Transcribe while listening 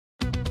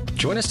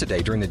Join us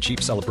today during the Jeep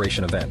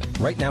Celebration event.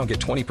 Right now, get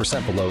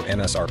 20% below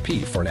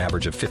MSRP for an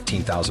average of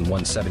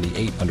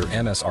 $15,178 under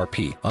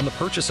MSRP on the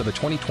purchase of a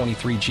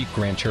 2023 Jeep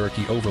Grand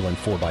Cherokee Overland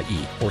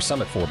 4xE or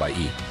Summit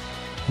 4xE.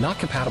 Not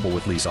compatible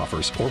with lease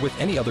offers or with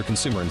any other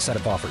consumer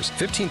incentive offers.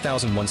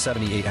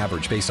 $15,178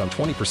 average based on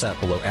 20%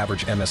 below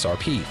average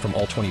MSRP from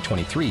all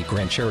 2023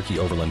 Grand Cherokee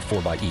Overland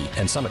 4xE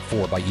and Summit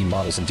 4xE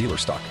models in dealer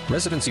stock.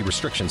 Residency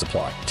restrictions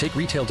apply. Take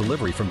retail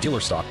delivery from dealer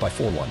stock by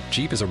 4/1.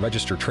 Jeep is a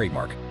registered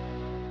trademark.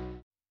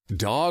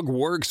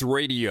 Dogworks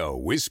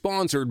Radio is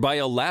sponsored by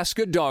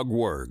Alaska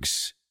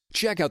Dogworks.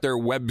 Check out their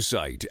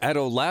website at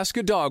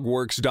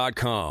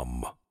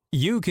alaskadogworks.com.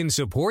 You can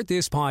support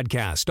this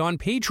podcast on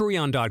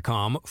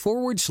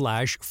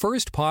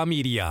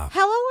patreon.com/firstpawmedia.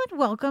 Hello and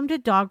welcome to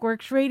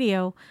Dogworks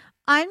Radio.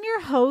 I'm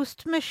your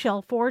host,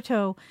 Michelle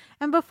Forto.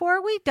 And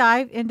before we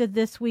dive into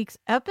this week's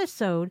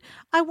episode,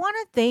 I want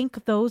to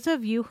thank those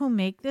of you who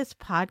make this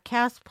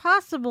podcast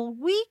possible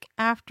week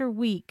after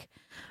week.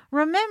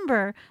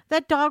 Remember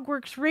that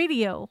Dogworks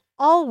Radio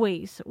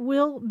always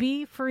will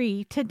be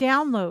free to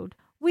download.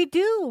 We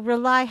do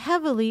rely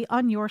heavily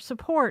on your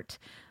support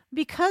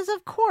because,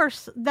 of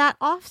course, that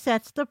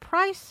offsets the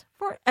price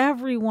for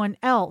everyone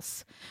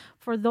else.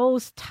 For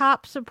those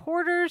top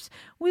supporters,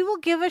 we will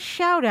give a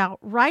shout out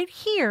right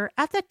here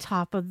at the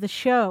top of the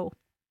show.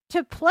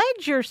 To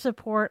pledge your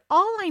support,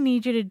 all I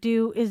need you to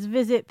do is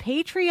visit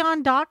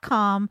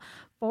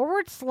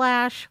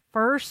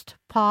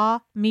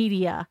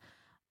patreon.com/firstpawmedia.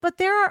 But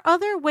there are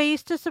other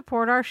ways to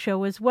support our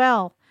show as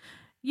well.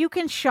 You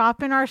can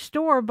shop in our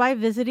store by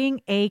visiting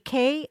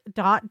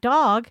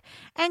ak.dog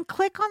and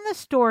click on the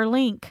store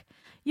link.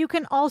 You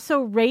can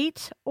also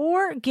rate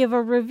or give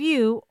a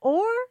review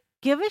or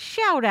give a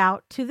shout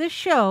out to the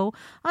show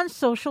on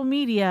social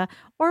media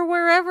or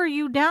wherever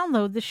you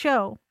download the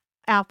show.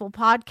 Apple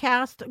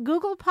Podcast,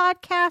 Google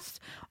Podcasts,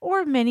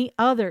 or many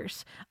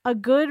others. A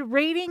good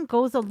rating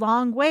goes a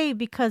long way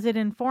because it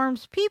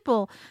informs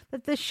people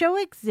that the show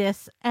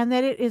exists and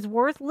that it is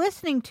worth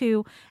listening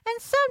to,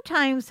 and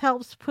sometimes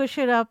helps push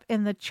it up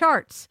in the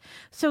charts.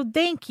 So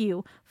thank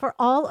you for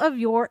all of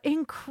your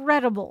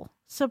incredible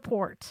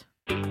support.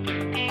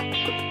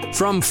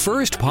 From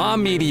First Paw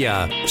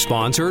Media,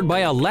 sponsored by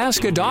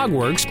Alaska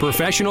Dogworks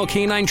Professional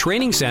Canine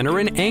Training Center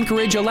in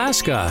Anchorage,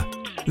 Alaska.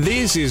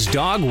 This is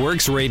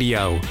Dogworks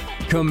Radio,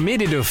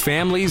 committed to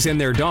families and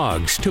their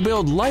dogs to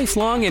build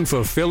lifelong and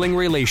fulfilling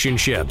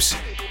relationships.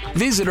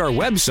 Visit our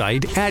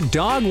website at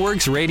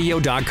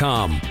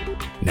dogworksradio.com.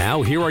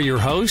 Now here are your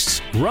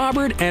hosts,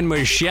 Robert and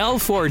Michelle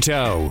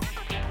Forto.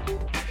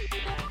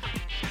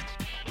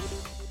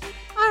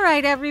 All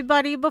right,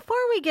 everybody,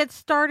 before we get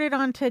started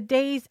on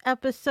today's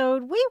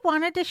episode, we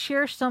wanted to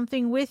share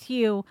something with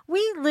you.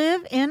 We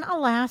live in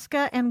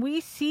Alaska and we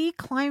see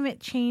climate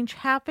change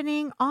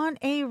happening on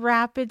a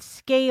rapid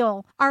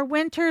scale. Our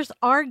winters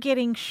are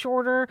getting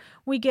shorter.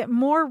 We get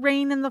more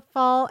rain in the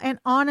fall. And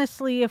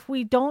honestly, if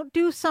we don't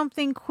do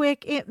something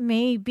quick, it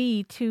may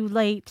be too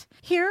late.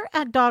 Here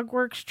at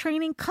Dogworks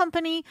Training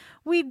Company,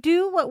 we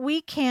do what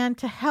we can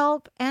to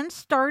help. And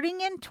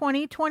starting in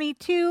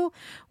 2022,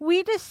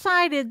 we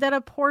decided that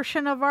a portion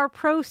of our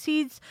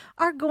proceeds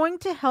are going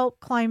to help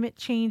climate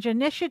change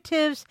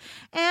initiatives,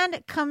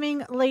 and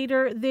coming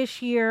later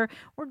this year,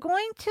 we're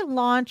going to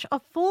launch a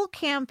full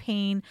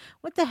campaign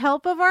with the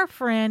help of our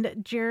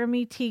friend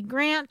Jeremy T.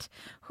 Grant,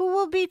 who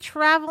will be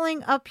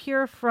traveling up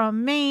here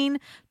from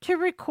Maine to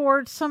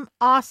record some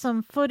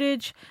awesome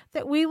footage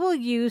that we will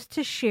use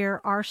to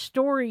share our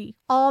story.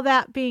 All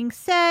that being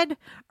said,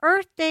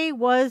 Earth Day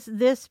was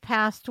this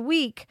past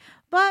week,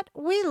 but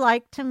we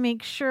like to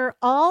make sure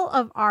all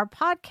of our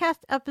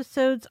podcast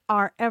episodes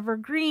are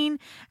evergreen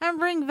and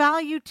bring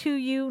value to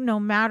you no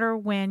matter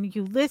when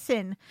you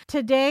listen.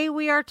 Today,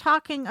 we are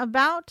talking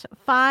about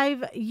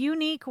 5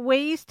 unique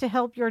ways to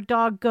help your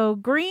dog go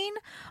green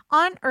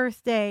on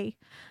Earth Day.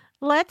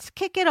 Let's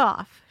kick it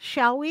off,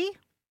 shall we?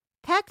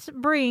 Pets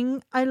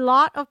bring a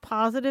lot of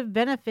positive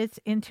benefits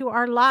into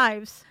our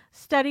lives.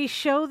 Studies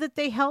show that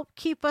they help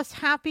keep us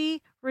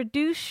happy,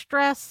 reduce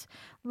stress,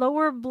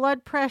 lower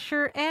blood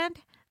pressure, and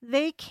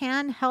they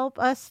can help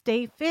us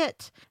stay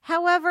fit.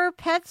 However,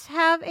 pets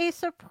have a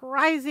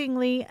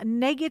surprisingly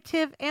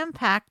negative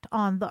impact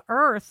on the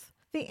earth.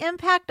 The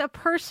impact a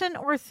person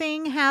or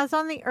thing has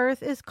on the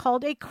earth is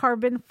called a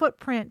carbon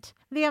footprint.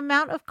 The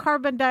amount of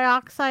carbon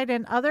dioxide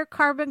and other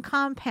carbon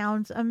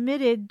compounds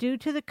emitted due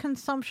to the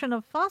consumption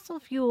of fossil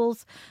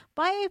fuels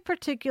by a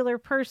particular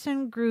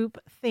person, group,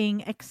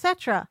 thing,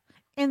 etc.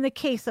 In the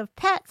case of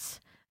pets,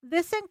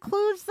 this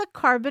includes the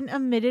carbon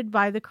emitted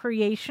by the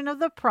creation of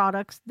the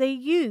products they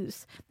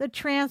use, the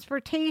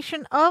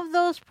transportation of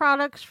those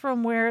products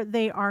from where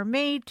they are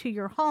made to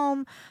your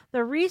home,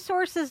 the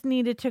resources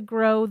needed to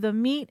grow the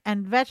meat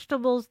and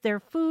vegetables their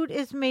food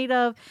is made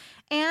of,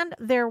 and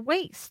their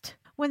waste.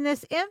 When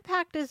this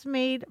impact is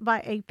made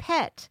by a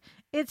pet,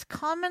 it's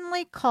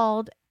commonly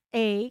called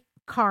a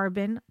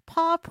carbon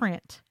paw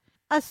print.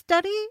 A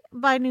study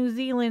by New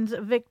Zealand's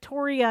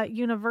Victoria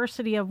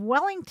University of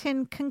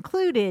Wellington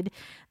concluded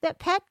that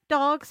pet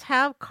dogs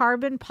have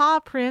carbon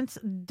paw prints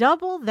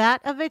double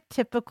that of a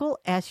typical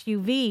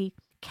SUV.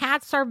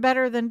 Cats are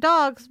better than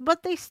dogs,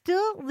 but they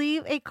still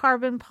leave a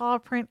carbon paw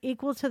print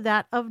equal to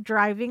that of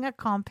driving a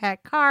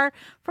compact car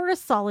for a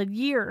solid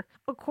year.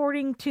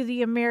 According to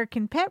the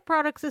American Pet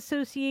Products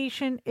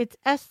Association, it's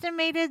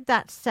estimated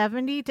that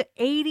 70 to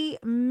 80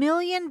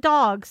 million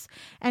dogs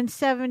and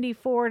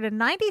 74 to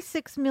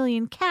 96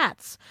 million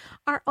cats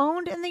are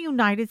owned in the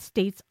United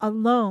States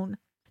alone.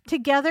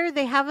 Together,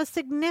 they have a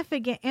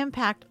significant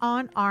impact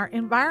on our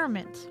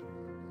environment.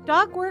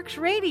 DogWorks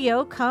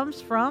Radio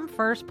comes from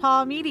First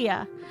Paw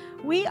Media.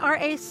 We are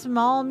a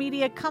small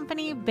media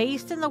company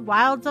based in the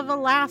wilds of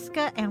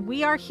Alaska, and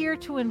we are here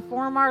to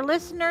inform our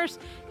listeners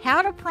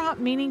how to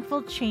prompt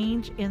meaningful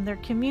change in their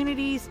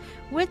communities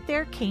with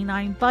their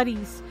canine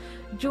buddies.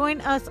 Join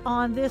us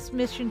on this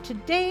mission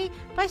today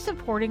by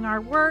supporting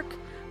our work.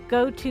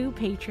 Go to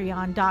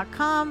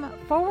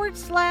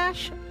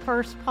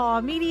patreon.com/First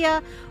Paw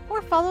Media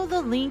or follow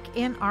the link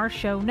in our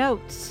show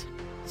notes.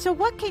 So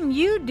what can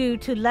you do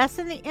to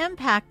lessen the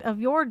impact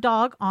of your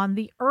dog on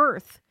the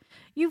earth?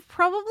 You've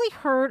probably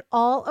heard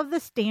all of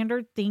the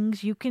standard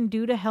things you can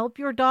do to help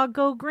your dog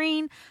go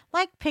green,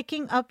 like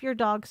picking up your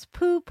dog's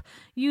poop,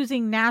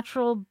 using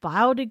natural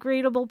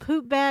biodegradable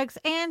poop bags,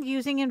 and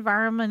using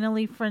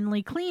environmentally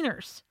friendly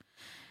cleaners.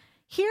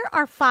 Here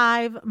are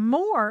 5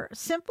 more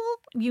simple,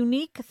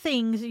 unique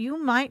things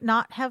you might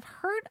not have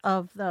heard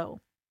of,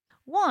 though.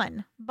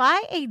 1.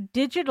 Buy a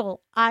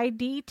digital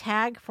ID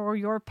tag for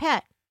your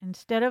pet.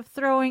 Instead of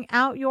throwing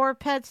out your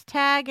pet's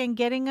tag and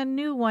getting a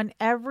new one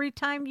every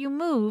time you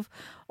move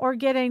or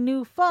get a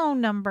new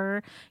phone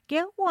number,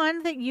 get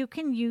one that you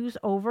can use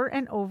over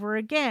and over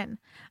again.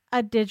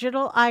 A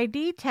digital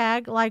ID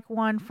tag, like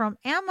one from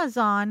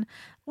Amazon,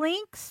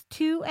 links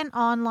to an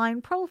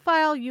online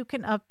profile you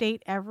can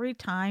update every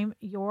time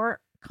your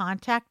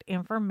contact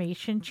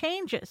information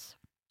changes.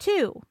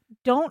 2.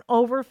 Don't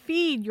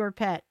overfeed your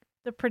pet.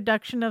 The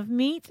production of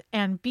meat,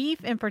 and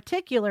beef in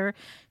particular,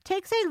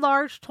 takes a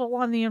large toll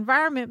on the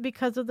environment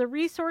because of the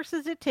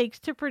resources it takes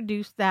to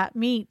produce that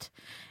meat.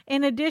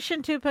 In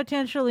addition to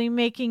potentially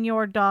making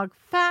your dog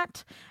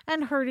fat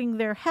and hurting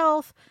their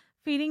health,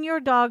 feeding your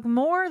dog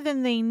more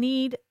than they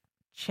need,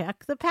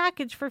 check the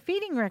package for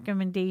feeding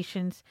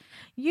recommendations,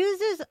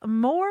 uses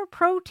more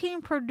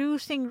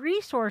protein-producing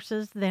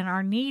resources than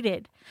are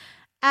needed.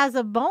 As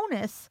a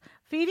bonus,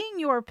 feeding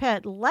your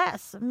pet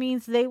less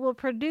means they will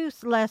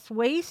produce less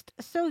waste,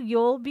 so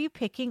you'll be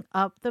picking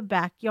up the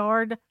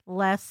backyard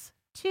less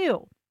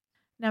too.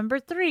 Number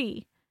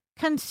 3,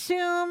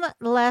 consume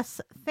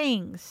less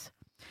things.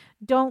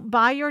 Don't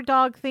buy your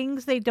dog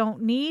things they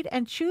don't need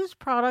and choose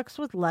products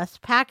with less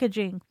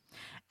packaging.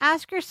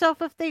 Ask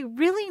yourself if they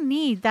really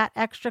need that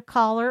extra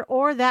collar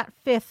or that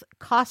 5th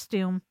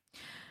costume.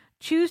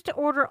 Choose to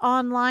order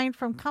online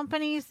from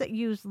companies that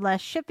use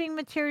less shipping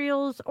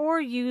materials or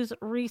use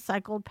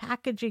recycled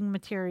packaging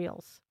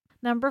materials.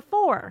 Number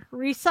 4,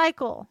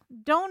 recycle.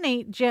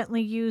 Donate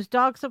gently used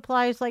dog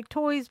supplies like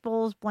toys,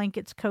 bowls,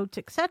 blankets, coats,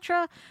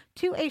 etc.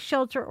 to a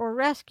shelter or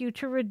rescue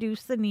to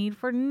reduce the need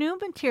for new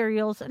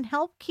materials and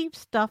help keep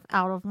stuff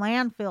out of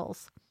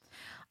landfills.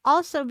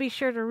 Also, be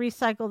sure to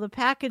recycle the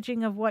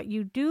packaging of what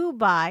you do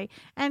buy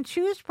and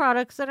choose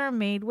products that are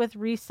made with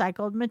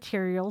recycled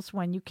materials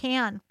when you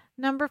can.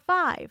 Number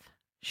 5,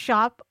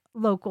 shop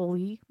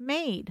locally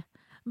made.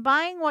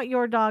 Buying what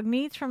your dog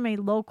needs from a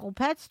local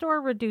pet store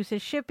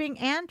reduces shipping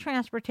and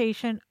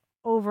transportation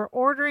over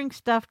ordering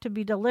stuff to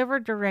be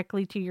delivered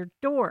directly to your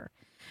door.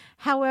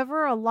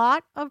 However, a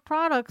lot of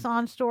products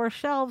on store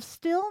shelves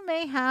still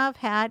may have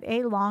had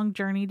a long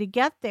journey to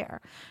get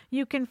there.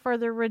 You can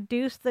further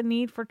reduce the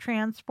need for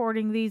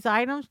transporting these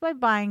items by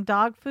buying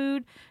dog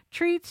food,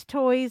 treats,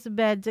 toys,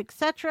 beds,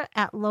 etc.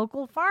 at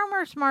local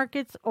farmers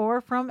markets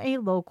or from a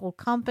local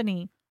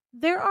company.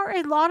 There are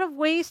a lot of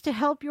ways to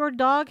help your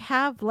dog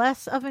have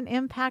less of an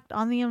impact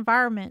on the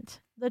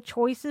environment. The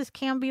choices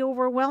can be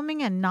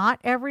overwhelming and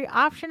not every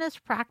option is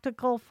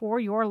practical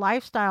for your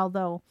lifestyle,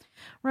 though.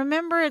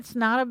 Remember, it's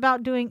not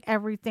about doing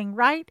everything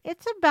right.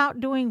 It's about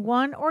doing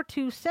 1 or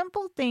 2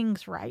 simple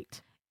things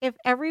right. If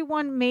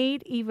everyone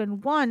made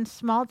even one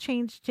small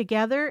change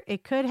together,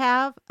 it could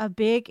have a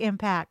big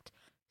impact.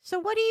 So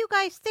what do you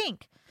guys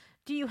think?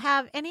 Do you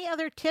have any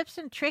other tips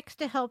and tricks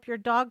to help your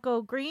dog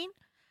go green?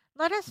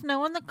 Let us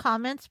know in the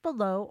comments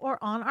below or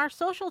on our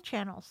social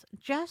channels.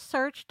 Just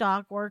search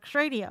DogWorks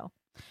Radio.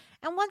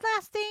 And one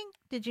last thing,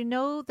 did you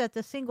know that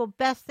the single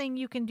best thing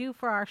you can do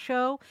for our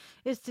show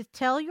is to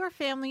tell your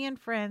family and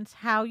friends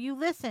how you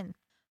listen?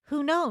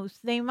 Who knows,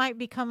 they might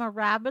become a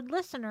rabid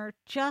listener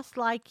just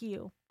like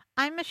you.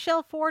 I'm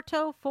Michelle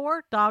Forto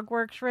for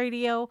DogWorks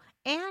Radio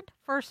and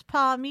First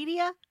Paw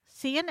Media.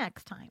 See you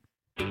next time.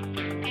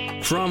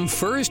 From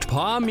First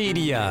Paw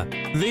Media,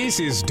 this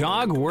is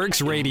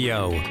DogWorks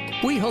Radio.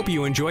 We hope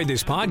you enjoyed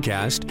this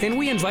podcast, and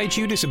we invite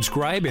you to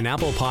subscribe in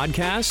Apple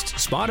Podcasts,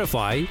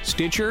 Spotify,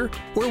 Stitcher,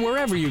 or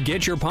wherever you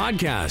get your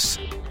podcasts.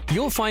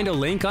 You'll find a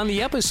link on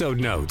the episode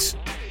notes.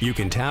 You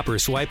can tap or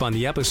swipe on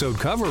the episode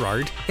cover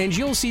art, and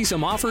you'll see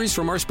some offers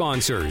from our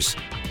sponsors.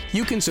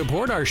 You can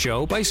support our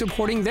show by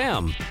supporting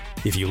them.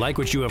 If you like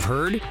what you have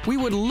heard, we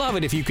would love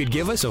it if you could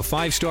give us a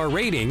 5-star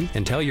rating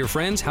and tell your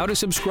friends how to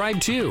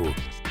subscribe too.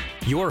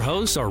 Your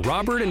hosts are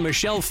Robert and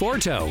Michelle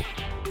Forto.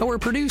 Our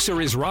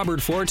producer is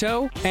Robert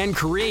Forto and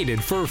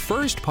created for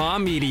First Paw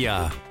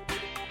Media.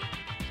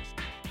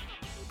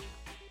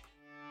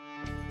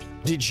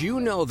 Did you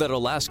know that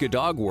Alaska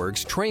Dog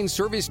Works trains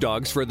service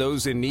dogs for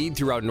those in need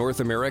throughout North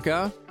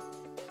America?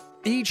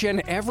 Each and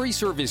every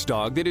service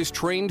dog that is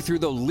trained through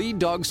the Lead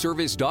Dog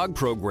Service Dog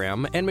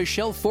Program and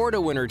Michelle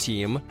Forto and her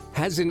team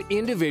has an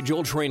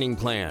individual training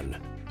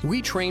plan.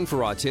 We train for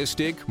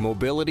autistic,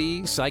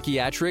 mobility,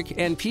 psychiatric,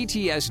 and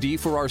PTSD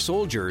for our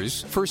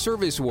soldiers for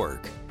service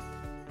work.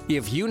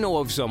 If you know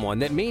of someone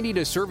that may need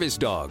a service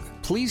dog,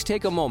 please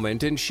take a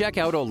moment and check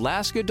out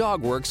Alaska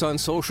Dog Works on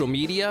social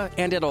media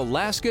and at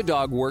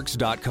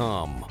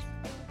alaskadogworks.com.